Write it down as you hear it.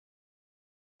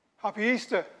Happy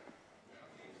Easter.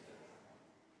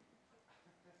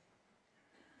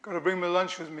 Got to bring my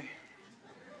lunch with me.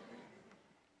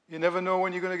 You never know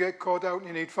when you're going to get caught out and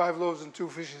you need 5 loaves and 2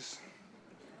 fishes.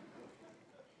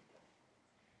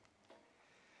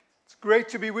 It's great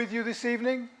to be with you this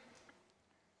evening.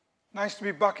 Nice to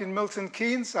be back in Milton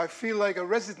Keynes. I feel like a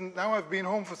resident now. I've been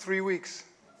home for 3 weeks.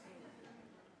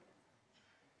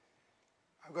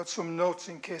 I've got some notes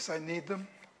in case I need them.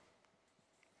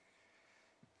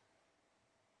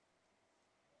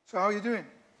 So how are you doing?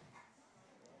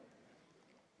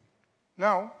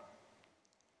 Now,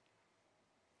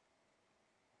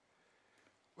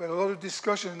 we had a lot of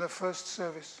discussion in the first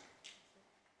service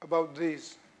about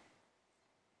these.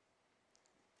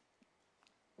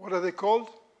 What are they called?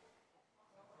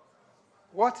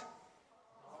 What?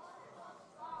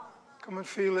 Come and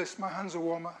feel this. My hands are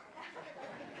warmer.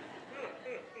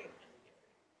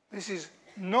 This is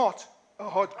not a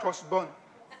hot cross bun.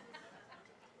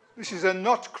 This is a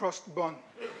not crust bun.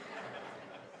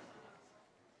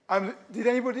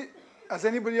 Has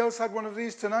anybody else had one of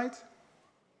these tonight?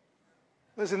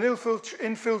 There's an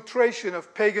infiltration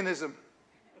of paganism.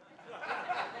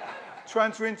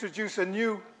 Trying to introduce a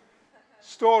new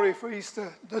story for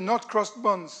Easter, the not crust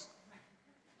buns.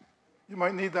 You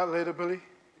might need that later, Billy.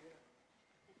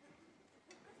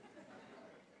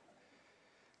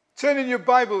 Turn in your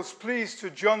Bibles, please, to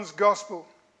John's Gospel,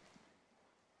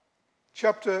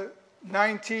 chapter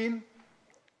 19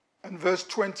 and verse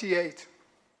 28.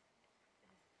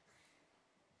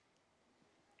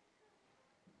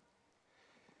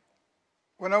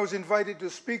 When I was invited to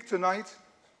speak tonight,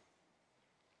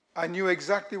 I knew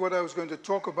exactly what I was going to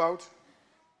talk about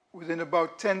within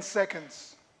about 10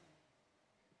 seconds.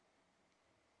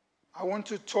 I want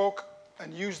to talk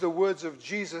and use the words of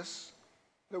Jesus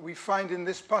that we find in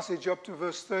this passage up to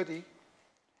verse 30.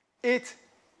 It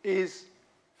is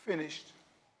finished.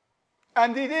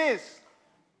 And it is.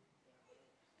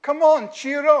 Come on,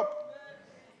 cheer up.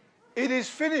 It is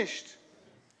finished.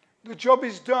 The job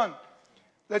is done.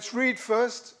 Let's read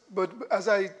first, but as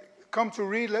I come to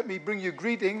read, let me bring you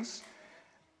greetings.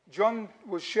 John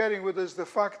was sharing with us the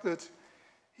fact that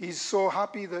he's so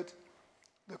happy that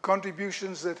the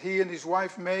contributions that he and his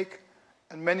wife make,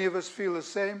 and many of us feel the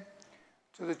same,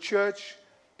 to the church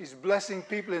is blessing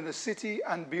people in the city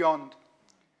and beyond.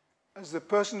 As the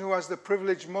person who has the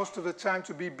privilege most of the time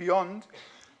to be beyond,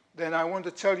 then I want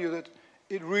to tell you that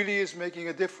it really is making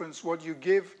a difference what you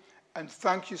give, and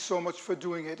thank you so much for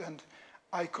doing it. And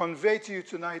I convey to you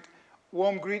tonight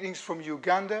warm greetings from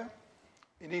Uganda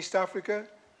in East Africa.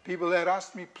 People there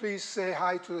asked me, please say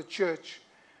hi to the church.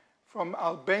 From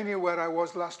Albania, where I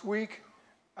was last week,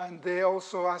 and they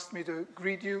also asked me to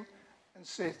greet you and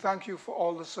say thank you for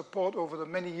all the support over the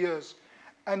many years.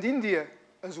 And India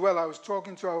as well. I was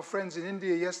talking to our friends in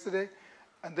India yesterday,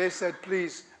 and they said,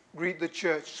 please greet the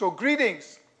church. So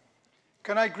greetings.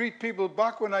 Can I greet people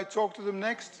back when I talk to them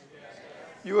next? Yes.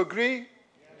 You agree?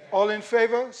 All in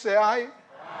favor? Say aye. Aye.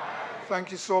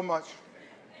 Thank you so much.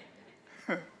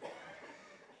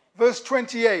 Verse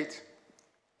 28.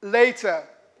 Later,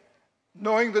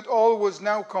 knowing that all was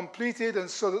now completed and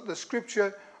so that the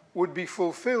scripture would be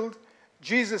fulfilled,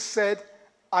 Jesus said,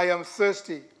 I am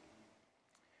thirsty.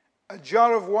 A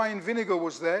jar of wine vinegar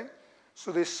was there,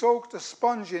 so they soaked a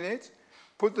sponge in it,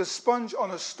 put the sponge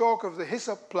on a stalk of the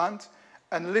hyssop plant,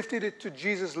 and lifted it to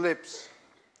Jesus' lips.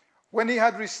 When he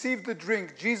had received the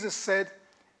drink, Jesus said,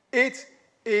 it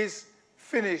is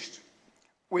finished.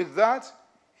 With that,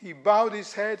 he bowed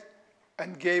his head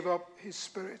and gave up his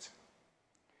spirit.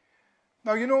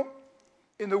 Now, you know,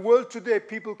 in the world today,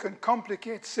 people can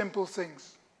complicate simple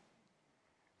things.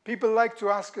 People like to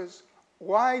ask us,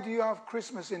 why do you have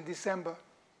Christmas in December?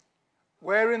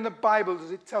 Where in the Bible does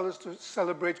it tell us to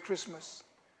celebrate Christmas?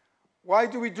 Why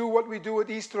do we do what we do at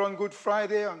Easter on Good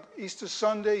Friday, on Easter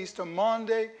Sunday, Easter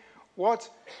Monday? What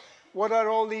are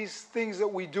all these things that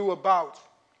we do about?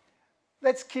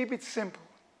 Let's keep it simple.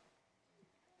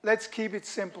 Let's keep it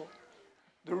simple.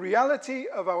 The reality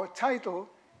of our title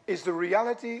is the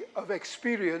reality of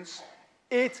experience.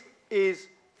 It is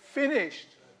finished.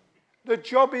 The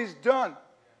job is done.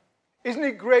 Isn't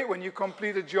it great when you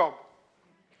complete a job?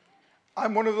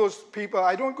 I'm one of those people,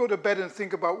 I don't go to bed and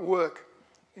think about work.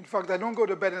 In fact, I don't go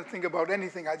to bed and think about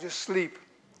anything. I just sleep.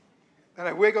 And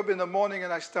I wake up in the morning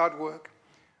and I start work.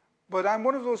 But I'm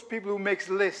one of those people who makes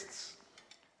lists,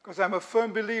 because I'm a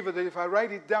firm believer that if I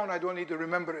write it down, I don't need to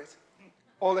remember it.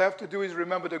 All I have to do is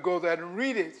remember to go there and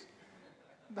read it.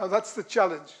 Now that's the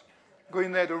challenge,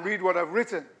 going there to read what I've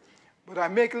written. But I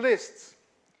make lists.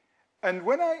 And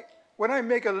when I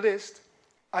make a list,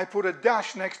 I put a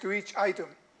dash next to each item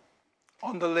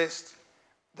on the list.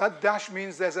 That dash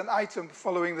means there's an item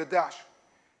following the dash.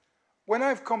 When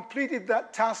I've completed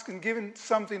that task and given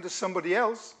something to somebody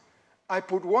else, I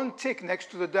put one tick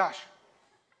next to the dash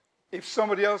if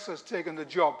somebody else has taken the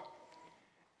job.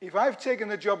 If I've taken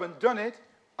the job and done it,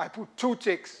 I put 2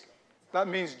 ticks. That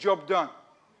means job done.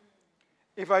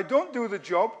 If I don't do the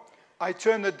job, I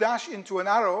turn the dash into an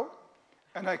arrow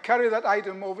and I carry that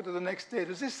item over to the next day.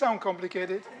 Does this sound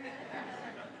complicated?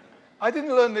 I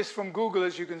didn't learn this from Google,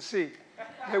 as you can see.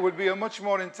 There would be a much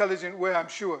more intelligent way, I'm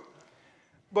sure.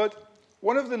 But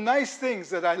one of the nice things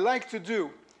that I like to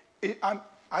do,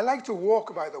 I like to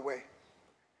walk, by the way.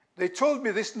 They told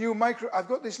me this new I've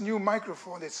got this new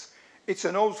microphone. It's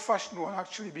an old-fashioned one,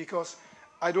 actually, because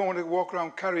I don't want to walk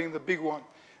around carrying the big one.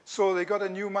 So they got a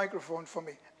new microphone for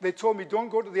me. They told me, don't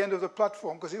go to the end of the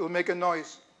platform because it will make a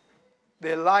noise.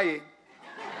 They're lying.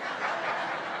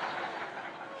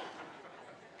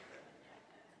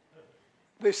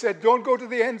 They said, don't go to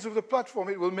the ends of the platform,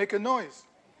 it will make a noise.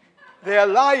 They are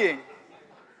lying.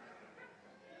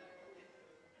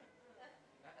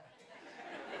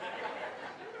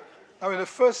 Now, in the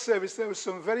first service, there was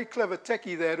some very clever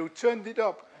techie there who turned it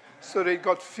up so they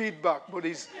got feedback, but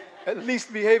he's at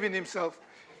least behaving himself.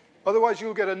 Otherwise,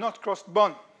 you'll get a not-crossed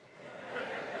bun.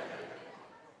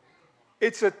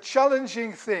 It's a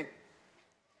challenging thing.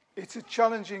 It's a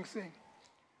challenging thing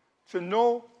to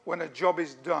know when a job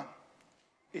is done.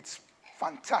 It's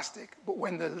fantastic. But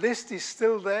when the list is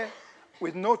still there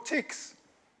with no ticks,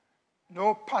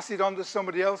 no pass it on to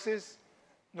somebody else's,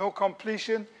 no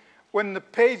completion, when the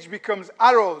page becomes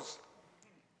arrows.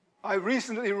 I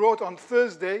recently wrote on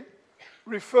Thursday,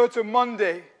 refer to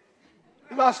Monday,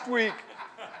 last week.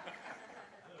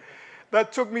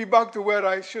 That took me back to where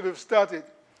I should have started.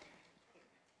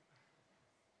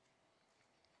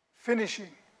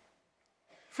 Finishing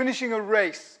a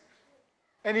race.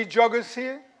 Any joggers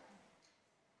here?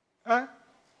 Huh?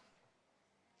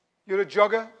 You're a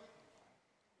jogger?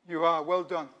 You are, well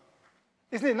done.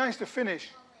 Isn't it nice to finish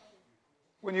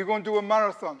when you go and do a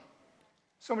marathon?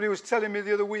 Somebody was telling me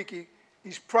the other week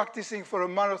he's practicing for a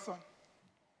marathon.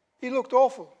 He looked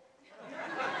awful.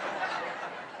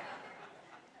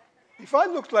 If I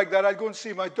looked like that, I'd go and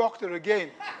see my doctor again.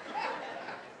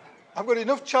 I've got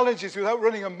enough challenges without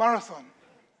running a marathon.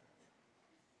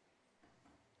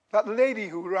 That lady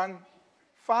who ran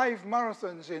 5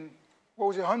 marathons in,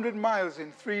 100 miles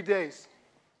in 3 days.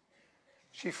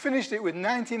 She finished it with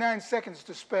 99 seconds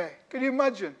to spare. Can you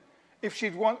imagine? If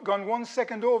she'd gone 1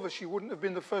 second over, she wouldn't have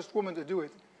been the first woman to do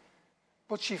it.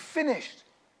 But she finished.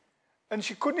 And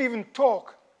she couldn't even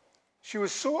talk. She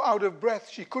was so out of breath,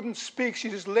 she couldn't speak. She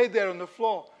just laid there on the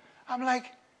floor. I'm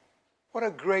like, what a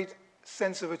great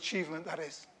sense of achievement that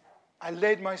is. I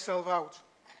laid myself out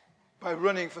by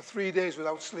running for 3 days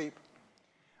without sleep.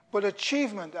 But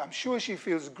achievement, I'm sure she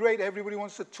feels great. Everybody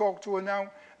wants to talk to her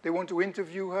now. They want to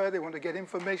interview her. They want to get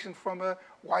information from her,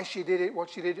 why she did it,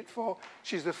 what she did it for.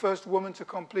 She's the first woman to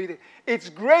complete it. It's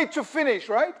great to finish,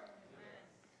 right?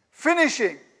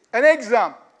 Finishing an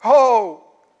exam. Oh,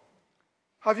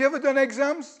 have you ever done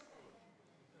exams?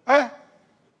 Huh?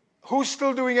 Who's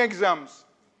still doing exams?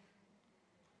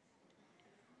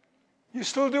 You're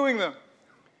still doing them.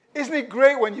 Isn't it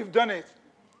great when you've done it?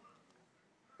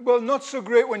 Well, not so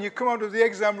great when you come out of the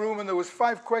exam room and there was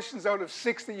 5 questions out of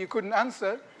 6 that you couldn't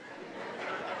answer.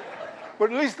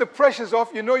 But at least the pressure's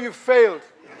off. You know you've failed.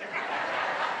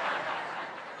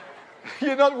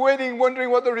 You're not waiting,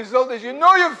 wondering what the result is. You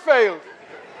know you've failed.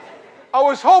 I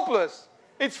was hopeless.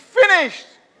 It's finished.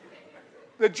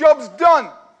 The job's done.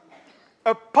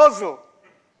 A puzzle.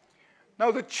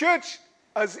 Now, the church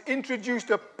has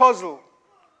introduced a puzzle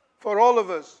for all of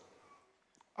us.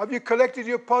 Have you collected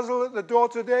your puzzle at the door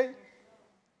today?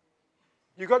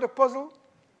 You got a puzzle?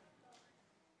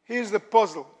 Here's the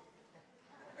puzzle.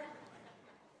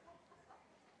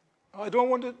 I don't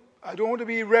want to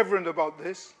be irreverent about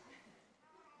this,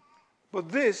 but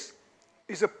this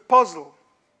is a puzzle.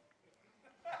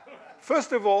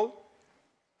 First of all,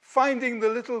 finding the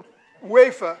little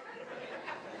wafer.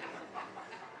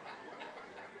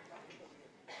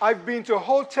 I've been to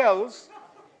hotels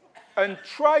and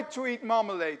tried to eat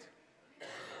marmalade,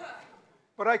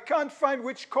 but I can't find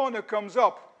which corner comes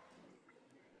up.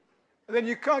 And then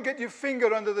you can't get your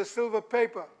finger under the silver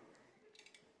paper.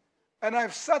 And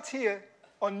I've sat here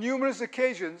on numerous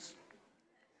occasions,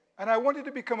 and I wanted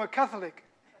to become a Catholic.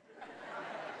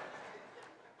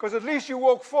 Because at least you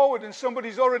walk forward and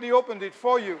somebody's already opened it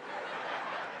for you.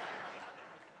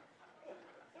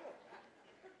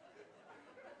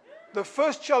 The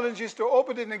first challenge is to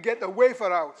open it and get the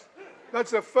wafer out.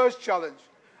 That's the first challenge.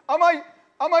 Am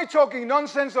I talking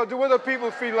nonsense, or do other people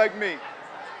feel like me?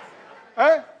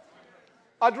 Eh?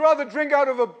 I'd rather drink out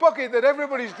of a bucket that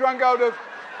everybody's drunk out of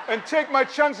and take my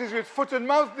chances with foot and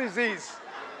mouth disease.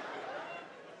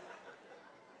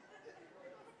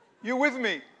 You with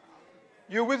me?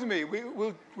 You with me?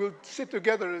 We'll sit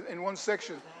together in one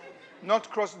section. Not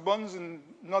crossed buns and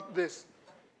not this.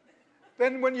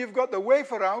 Then when you've got the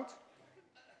wafer out,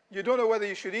 you don't know whether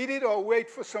you should eat it or wait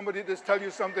for somebody to tell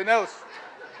you something else.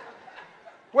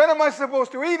 When am I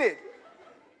supposed to eat it?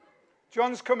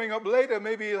 John's coming up later.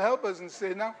 Maybe he'll help us and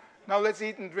say, now let's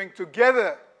eat and drink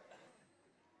together.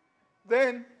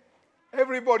 Then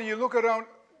everybody, you look around,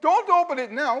 don't open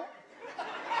it now.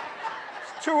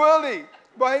 It's too early.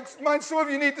 Might some of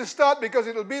you need to start because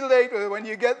it'll be later when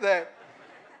you get there.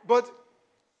 But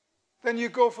then you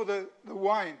go for the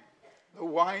wine. The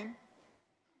wine.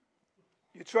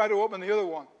 You try to open the other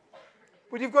one.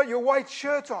 But you've got your white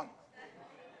shirt on.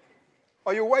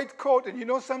 Or your white coat. And you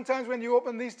know sometimes when you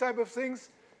open these type of things,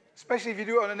 especially if you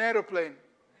do it on an aeroplane,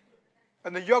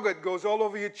 and the yogurt goes all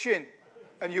over your chin,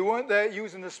 and you weren't there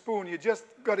using a spoon, you just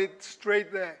got it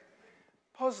straight there.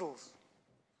 Puzzles.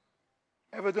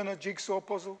 Ever done a jigsaw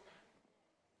puzzle?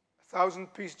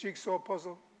 1,000-piece jigsaw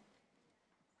puzzle?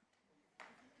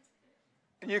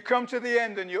 And you come to the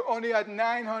end and you only had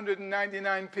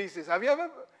 999 pieces. Have you ever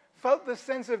felt the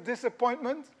sense of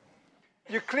disappointment?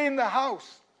 You clean the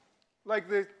house, like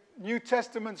the New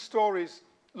Testament stories,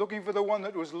 looking for the one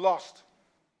that was lost.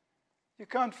 You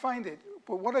can't find it.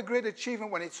 But what a great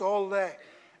achievement when it's all there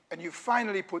and you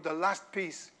finally put the last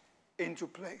piece into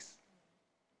place.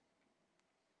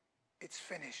 It's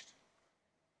finished.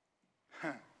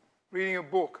 Reading a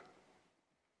book.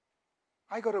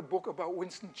 I got a book about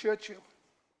Winston Churchill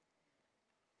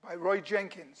by Roy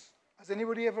Jenkins. Has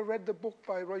anybody ever read the book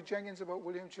by Roy Jenkins about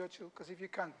William Churchill? Because if you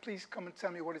can, please come and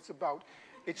tell me what it's about.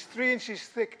 It's 3 inches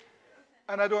thick,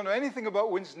 and I don't know anything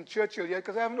about Winston Churchill yet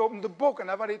because I haven't opened the book, and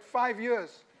I've had it 5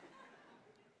 years.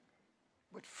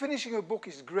 But finishing a book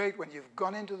is great when you've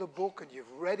gone into the book and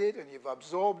you've read it and you've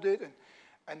absorbed it.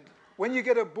 And when you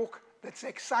get a book that's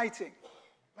exciting,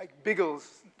 like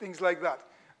Biggles, things like that,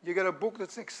 you get a book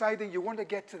that's exciting, you want to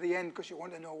get to the end because you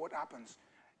want to know what happens.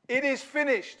 It is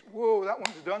finished. Whoa, that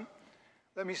one's done.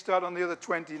 Let me start on the other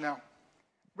 20 now.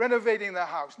 Renovating the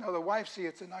house. Now, the wife's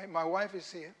here tonight. My wife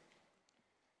is here.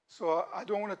 So I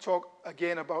don't want to talk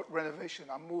again about renovation.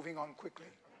 I'm moving on quickly.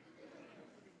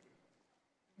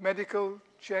 Medical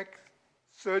check,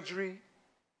 surgery.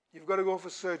 You've got to go for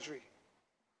surgery.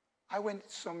 I went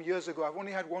some years ago. I've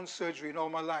only had one surgery in all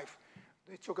my life.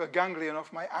 They took a ganglion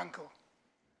off my ankle.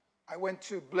 I went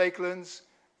to Blakelands,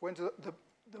 went to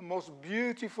the most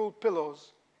beautiful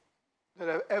pillows that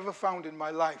I've ever found in my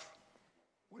life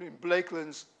were in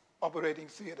Blakelands operating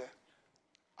theater.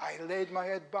 I laid my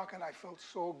head back and I felt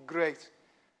so great.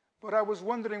 But I was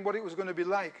wondering what it was going to be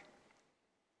like.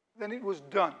 Then it was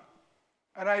done.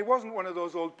 And I wasn't one of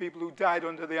those old people who died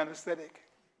under the anesthetic.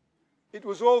 It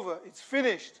was over. It's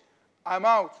finished. I'm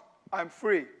out. I'm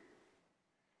free.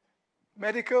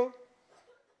 Medical,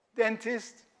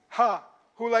 dentist. Ha!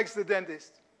 Who likes the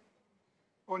dentist?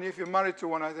 Only if you're married to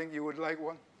one, I think you would like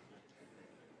one.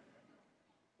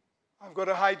 I've got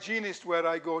a hygienist where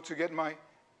I go to get my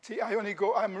teeth.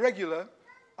 I'm regular.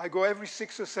 I go every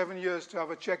 6 or 7 years to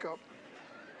have a checkup.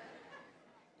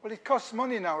 Well, it costs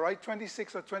money now, right?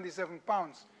 26 or 27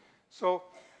 pounds. So,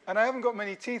 and I haven't got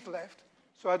many teeth left,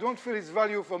 so I don't feel it's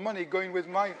value for money going with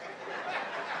my...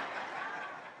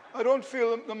 I don't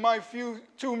feel that my few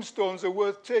tombstones are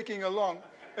worth taking along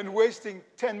and wasting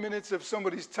 10 minutes of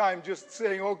somebody's time just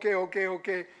saying, okay,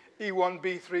 E1,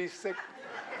 B3, 6,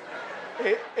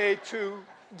 A2,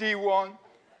 D1,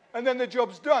 and then the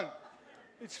job's done.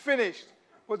 It's finished.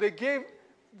 Well, they gave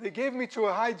me to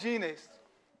a hygienist.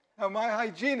 Now, my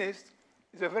hygienist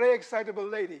is a very excitable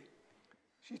lady.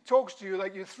 She talks to you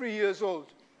like you're 3 years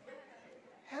old.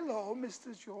 Hello,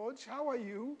 Mr. George, how are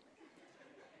you?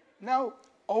 Now,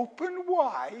 open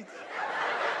wide.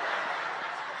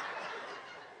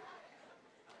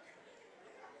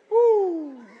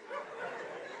 Ooh.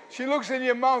 She looks in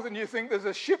your mouth and you think there's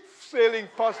a ship sailing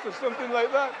past or something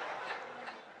like that.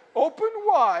 Open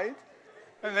wide,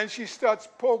 and then she starts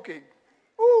poking.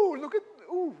 Ooh, look at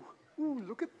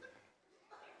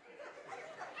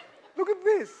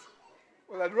this.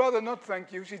 Well, I'd rather not,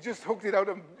 thank you. She just hooked it out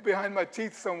behind my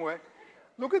teeth somewhere.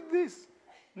 Look at this.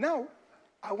 Now,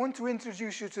 I want to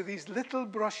introduce you to these little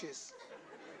brushes.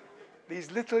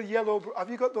 These little yellow, have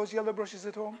you got those yellow brushes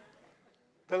at home?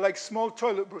 They're like small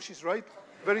toilet brushes, right?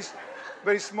 Very,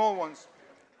 very small ones.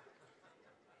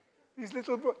 These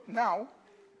little, now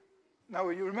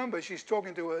you remember she's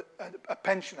talking to a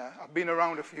pensioner. I've been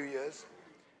around a few years.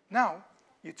 Now,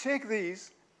 you take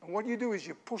these And what you do is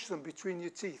you push them between your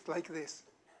teeth like this.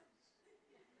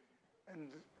 And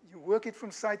you work it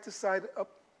from side to side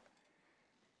up.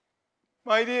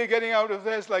 My dear, getting out of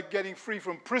there is like getting free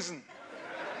from prison.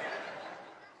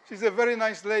 She's a very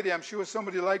nice lady. I'm sure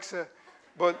somebody likes her.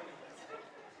 But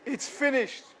it's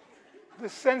finished. The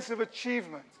sense of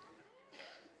achievement.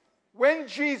 When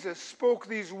Jesus spoke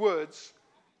these words,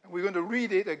 and we're going to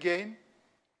read it again.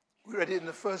 We read it in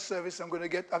the first service.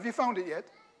 Have you found it yet?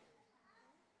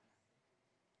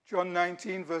 John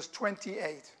 19, verse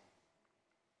 28.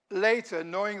 Later,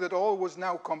 knowing that all was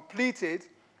now completed,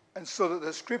 and so that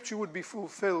the scripture would be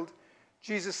fulfilled,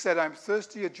 Jesus said, I'm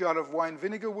thirsty. A jar of wine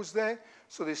vinegar was there.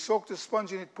 So they soaked a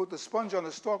sponge in it, put the sponge on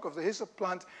the stalk of the hyssop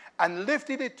plant, and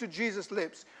lifted it to Jesus'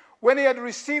 lips. When he had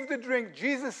received the drink,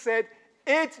 Jesus said,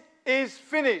 it is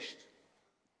finished.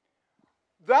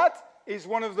 That is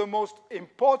one of the most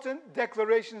important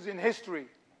declarations in history.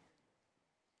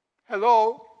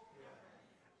 Hello?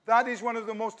 That is one of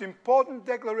the most important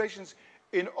declarations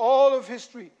in all of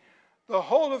history. The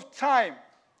whole of time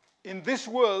in this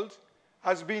world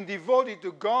has been devoted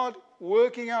to God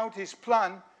working out his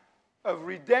plan of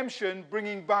redemption,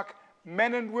 bringing back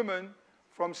men and women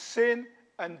from sin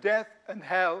and death and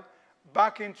hell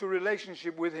back into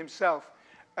relationship with himself.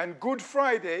 And Good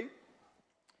Friday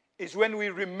is when we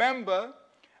remember,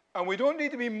 and we don't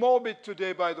need to be morbid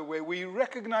today, by the way. We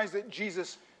recognize that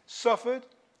Jesus suffered,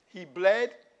 he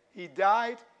bled, he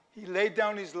died, he laid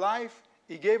down his life,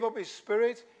 he gave up his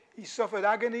spirit, he suffered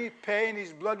agony, pain,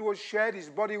 his blood was shed, his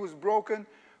body was broken.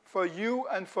 For you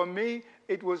and for me,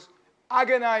 it was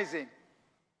agonizing.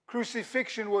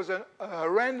 Crucifixion was a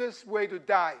horrendous way to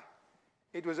die.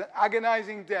 It was an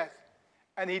agonizing death,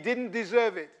 and he didn't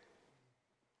deserve it.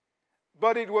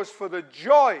 But it was for the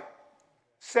joy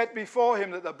set before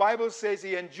him that the Bible says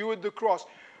he endured the cross.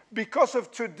 Because of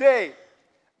today,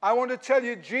 I want to tell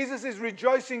you, Jesus is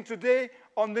rejoicing today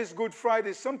on this Good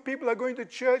Friday. Some people are going to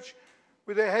church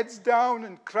with their heads down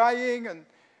and crying, and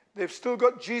they've still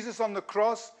got Jesus on the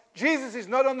cross. Jesus is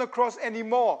not on the cross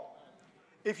anymore.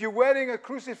 If you're wearing a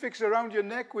crucifix around your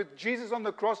neck with Jesus on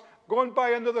the cross, go and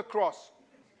buy another cross.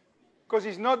 Because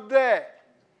he's not there.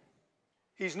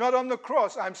 He's not on the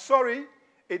cross. I'm sorry.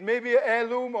 It may be an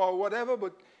heirloom or whatever,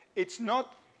 but it's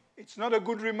not a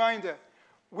good reminder.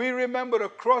 We remember a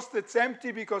cross that's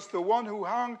empty because the one who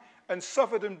hung and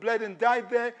suffered and bled and died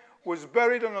there was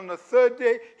buried, and on the third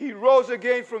day he rose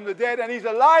again from the dead, and he's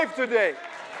alive today.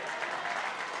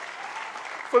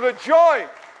 For the joy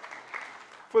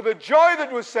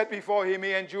that was set before him,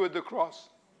 he endured the cross.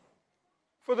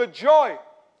 For the joy.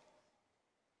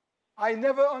 I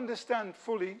never understand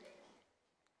fully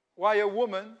why a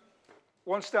woman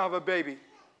wants to have a baby.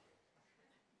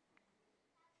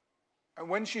 And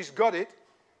when she's got it,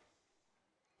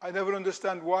 I never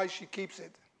understand why she keeps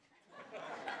it.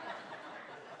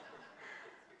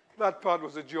 That part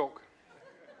was a joke.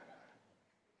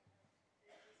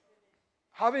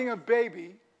 Having a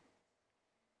baby,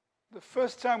 the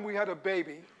first time we had a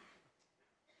baby,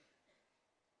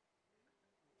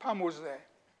 Pam was there.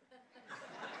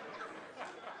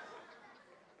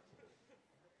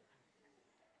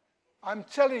 I'm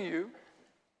telling you,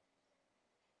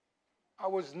 I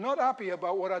was not happy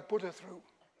about what I'd put her through.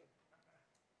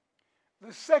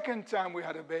 The second time we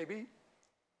had a baby,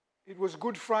 it was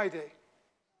Good Friday.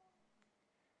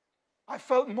 I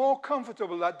felt more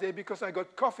comfortable that day because I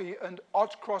got coffee and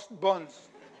hot crossed buns.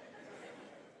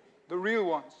 The real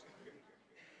ones.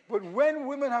 But when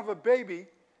women have a baby,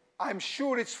 I'm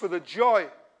sure it's for the joy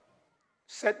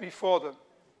set before them.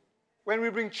 When we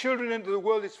bring children into the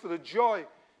world, it's for the joy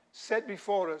set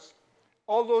before us.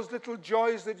 All those little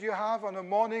joys that you have on a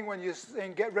morning when you're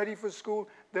saying, get ready for school,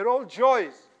 they're all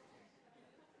joys.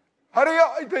 Hurry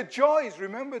up, they're joys,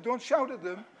 remember, don't shout at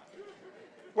them.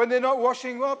 When they're not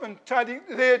washing up and tidying,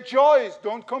 they're joys,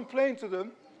 don't complain to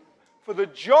them. For the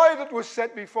joy that was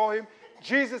set before him,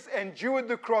 Jesus endured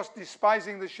the cross,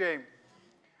 despising the shame.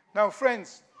 Now,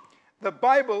 friends, the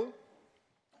Bible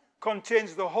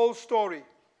contains the whole story.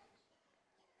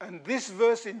 And this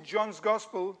verse in John's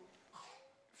Gospel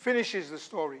finishes the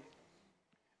story.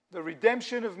 The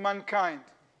redemption of mankind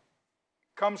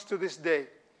comes to this day.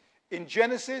 In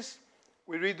Genesis,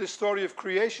 we read the story of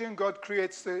creation. God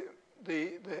creates the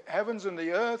heavens and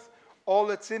the earth, all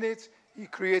that's in it. He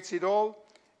creates it all.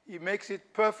 He makes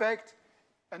it perfect.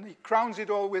 And he crowns it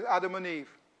all with Adam and Eve.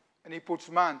 And he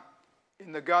puts man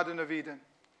in the Garden of Eden.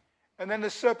 And then the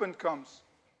serpent comes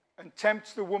and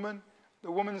tempts the woman.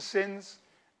 The woman sins.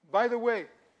 By the way,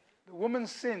 the woman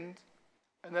sinned,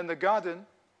 and then the garden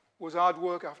was hard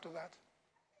work after that.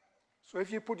 So if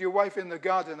you put your wife in the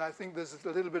garden, I think there's a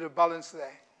little bit of balance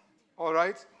there. All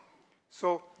right?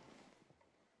 So,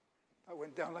 that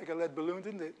went down like a lead balloon,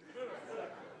 didn't it?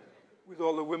 With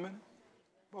all the women.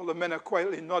 All the men are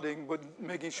quietly nodding, but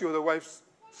making sure the wife's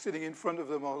sitting in front of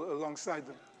them or alongside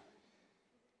them.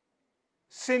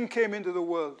 Sin came into the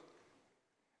world.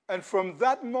 And from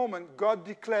that moment, God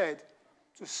declared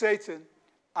to Satan,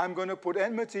 I'm going to put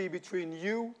enmity between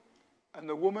you and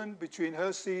the woman, between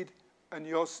her seed and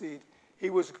your seed.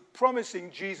 He was promising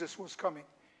Jesus was coming.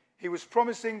 He was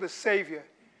promising the Savior.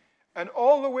 And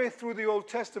all the way through the Old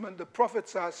Testament, the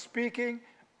prophets are speaking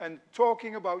and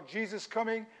talking about Jesus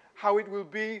coming, how it will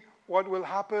be, what will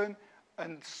happen,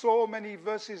 and so many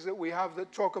verses that we have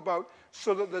that talk about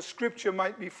so that the scripture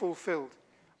might be fulfilled.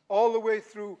 All the way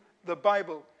through the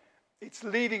Bible, it's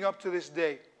leading up to this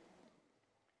day.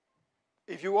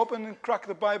 If you open and crack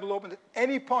the Bible open at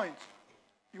any point,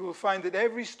 you will find that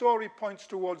every story points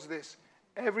towards this.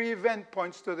 Every event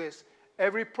points to this.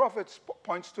 Every prophet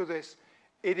points to this.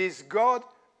 It is God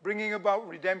bringing about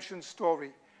redemption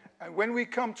story. And when we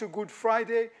come to Good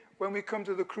Friday, when we come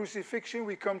to the crucifixion,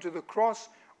 we come to the cross,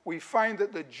 we find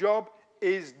that the job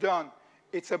is done.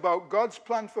 It's about God's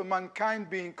plan for mankind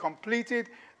being completed.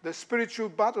 The spiritual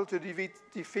battle to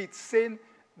defeat sin,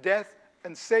 death,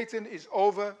 and Satan is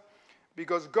over,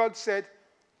 because God said,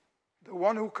 the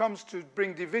one who comes to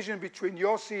bring division between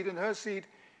your seed and her seed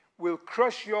will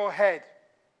crush your head.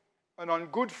 And on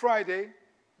Good Friday,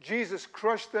 Jesus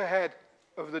crushed the head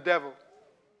of the devil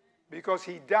because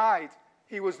he died.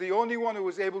 He was the only one who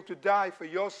was able to die for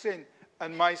your sin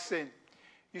and my sin.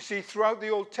 You see, throughout the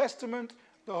Old Testament,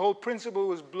 the whole principle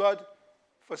was blood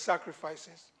for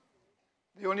sacrifices.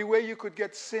 The only way you could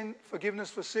get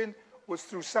forgiveness for sin was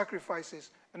through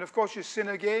sacrifices. And of course, you sin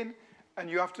again, and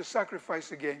you have to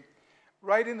sacrifice again.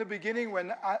 Right in the beginning,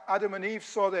 when Adam and Eve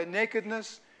saw their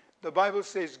nakedness, the Bible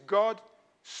says God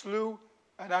slew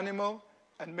an animal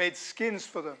and made skins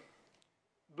for them.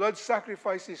 Blood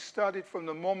sacrifices started from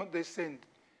the moment they sinned.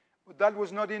 But that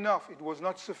was not enough. It was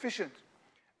not sufficient.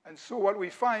 And so what we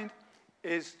find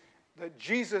is that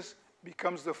Jesus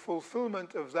becomes the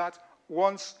fulfillment of that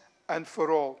once and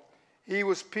for all. He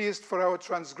was pierced for our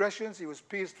transgressions. He was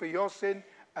pierced for your sin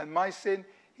and my sin.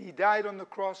 He died on the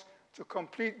cross to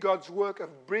complete God's work of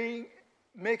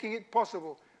making it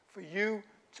possible for you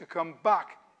to come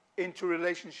back into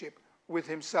relationship with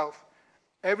himself.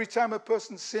 Every time a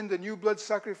person sinned, a new blood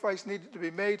sacrifice needed to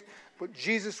be made, but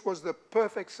Jesus was the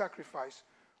perfect sacrifice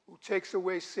who takes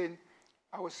away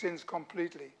our sins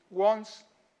completely, once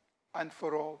and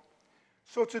for all.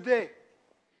 So today,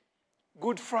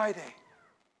 Good Friday,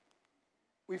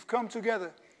 we've come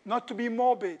together not to be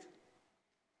morbid.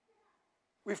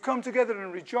 We've come together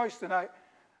and rejoiced, and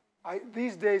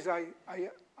these days I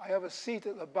have a seat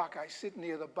at the back. I sit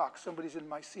near the back. Somebody's in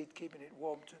my seat keeping it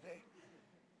warm today.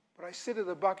 But I sit at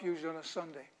the back usually on a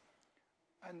Sunday,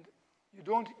 and you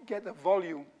don't get the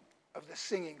volume of the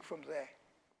singing from there.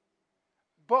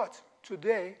 But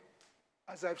today,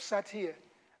 as I've sat here,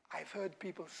 I've heard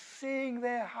people sing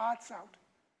their hearts out.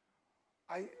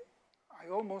 I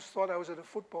almost thought I was at a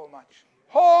football match.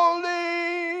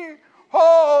 Holy,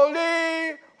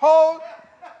 holy, holy.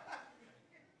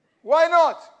 Why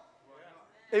not?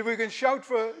 If we can shout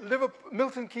for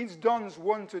Milton Keynes Dons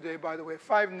won today, by the way,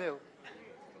 5-0.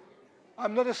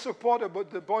 I'm not a supporter,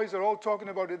 but the boys are all talking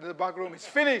about it in the back room. It's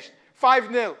finished,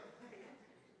 5-0.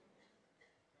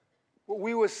 But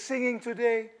we were singing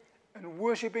today and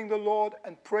worshiping the Lord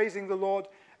and praising the Lord.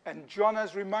 And John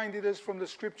has reminded us from the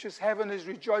scriptures, heaven is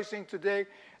rejoicing today.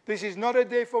 This is not a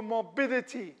day for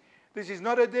morbidity. This is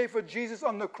not a day for Jesus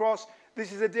on the cross.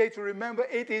 This is a day to remember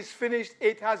it is finished.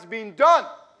 It has been done.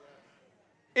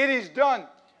 It is done.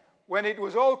 When it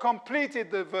was all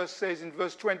completed, the verse says in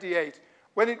verse 28,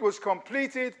 when it was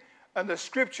completed and the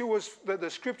scripture was that the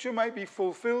scripture might be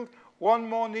fulfilled, one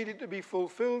more needed to be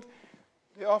fulfilled.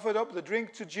 They offered up the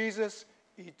drink to Jesus.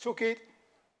 He took it,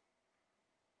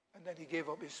 and then he gave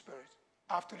up his spirit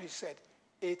after he said,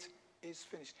 it is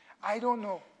finished. I don't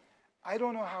know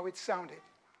how it sounded,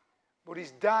 but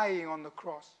he's dying on the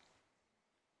cross.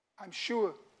 I'm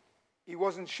sure he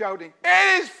wasn't shouting,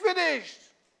 it is finished.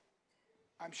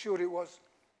 I'm sure it was,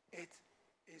 it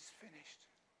is finished.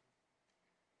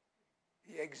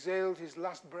 He exhaled his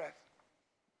last breath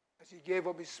as he gave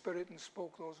up his spirit and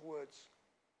spoke those words.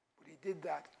 But he did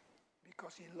that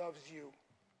because he loves you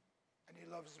and he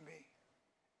loves me.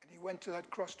 And he went to that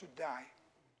cross to die.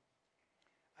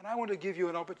 And I want to give you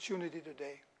an opportunity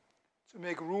today to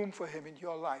make room for him in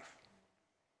your life.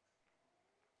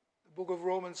 The book of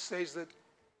Romans says that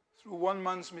through one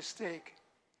man's mistake,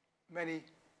 many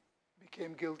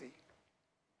became guilty.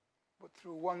 But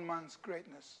through one man's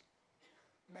greatness,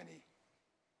 many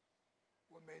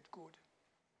were made good.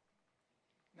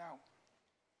 Now,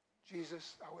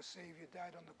 Jesus, our Savior,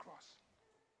 died on the cross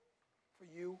for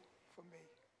you, for me.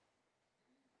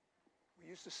 We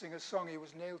used to sing a song, he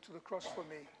was nailed to the cross for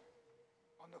me.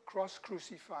 On the cross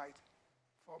crucified,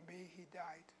 for me he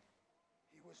died.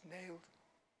 He was nailed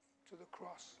to the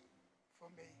cross for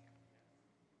me.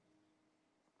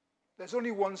 There's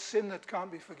only one sin that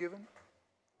can't be forgiven.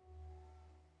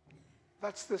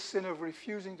 That's the sin of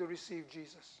refusing to receive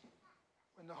Jesus.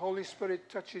 When the Holy Spirit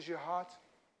touches your heart,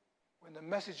 when the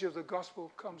message of the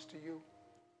gospel comes to you,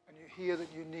 and you hear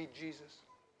that you need Jesus,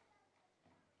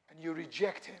 and you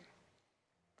reject him,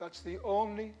 that's the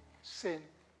only sin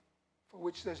for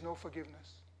which there's no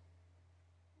forgiveness.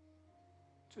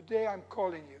 Today I'm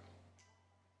calling you,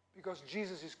 because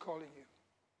Jesus is calling you.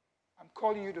 I'm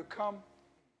calling you to come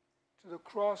to the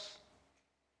cross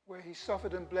where he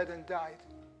suffered and bled and died,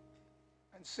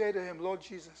 and say to him, Lord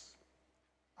Jesus,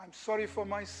 I'm sorry for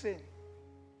my sin.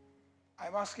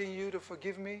 I'm asking you to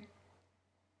forgive me.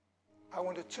 I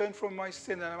want to turn from my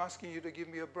sin, and I'm asking you to give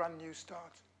me a brand new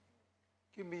start.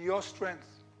 Give me your strength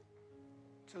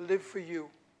to live for you,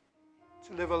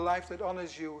 to live a life that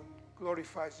honors you and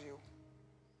glorifies you.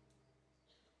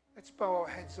 Let's bow our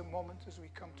heads a moment as we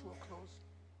come to a close.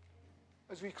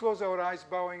 As we close our eyes,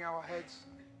 bowing our heads,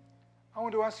 I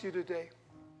want to ask you today,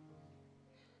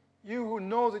 you who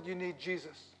know that you need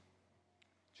Jesus,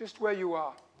 just where you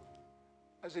are,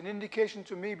 as an indication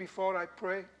to me before I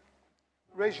pray,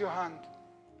 raise your hand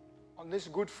on this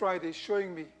Good Friday,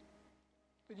 showing me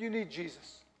that you need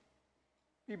Jesus.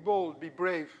 Be bold, be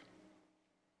brave.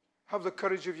 Have the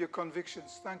courage of your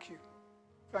convictions. Thank you.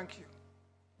 Thank you.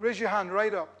 Raise your hand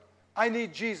right up. I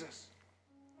need Jesus.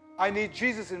 I need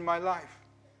Jesus in my life.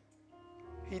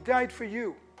 He died for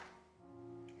you.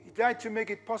 He died to make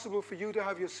it possible for you to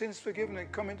have your sins forgiven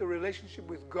and come into a relationship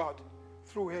with God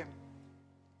through him.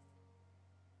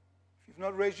 If you've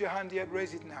not raised your hand yet,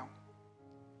 raise it now.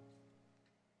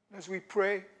 As we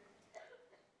pray,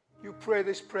 you pray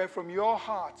this prayer from your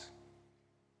heart.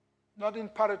 Not in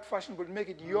parrot fashion, but make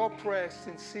it your prayer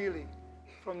sincerely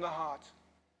from the heart.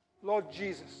 Lord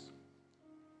Jesus,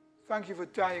 thank you for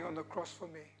dying on the cross for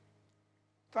me.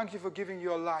 Thank you for giving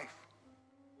your life.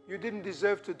 You didn't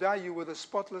deserve to die. You were the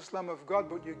spotless Lamb of God,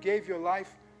 but you gave your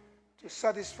life to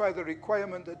satisfy the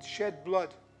requirement that shed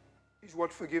blood is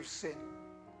what forgives sin.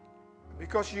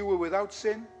 Because you were without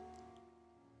sin,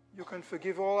 you can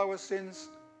forgive all our sins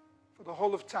for the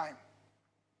whole of time.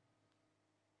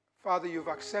 Father, you've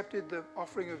accepted the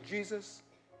offering of Jesus.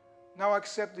 Now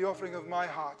accept the offering of my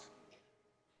heart.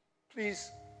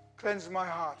 Please cleanse my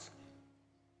heart.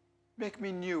 Make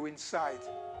me new inside.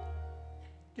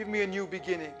 Give me a new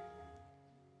beginning.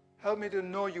 Help me to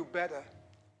know you better.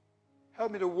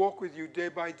 Help me to walk with you day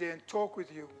by day and talk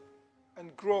with you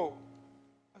and grow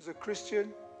as a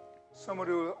Christian,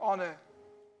 somebody who will honor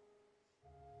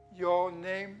your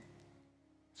name,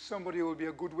 somebody who will be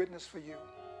a good witness for you.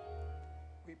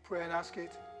 We pray and ask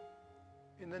it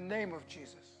in the name of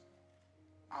Jesus.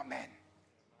 Amen.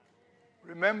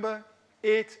 Remember,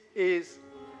 it is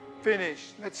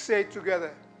finished. Let's say it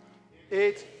together.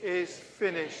 It is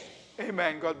finished.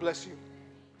 Amen. God bless you.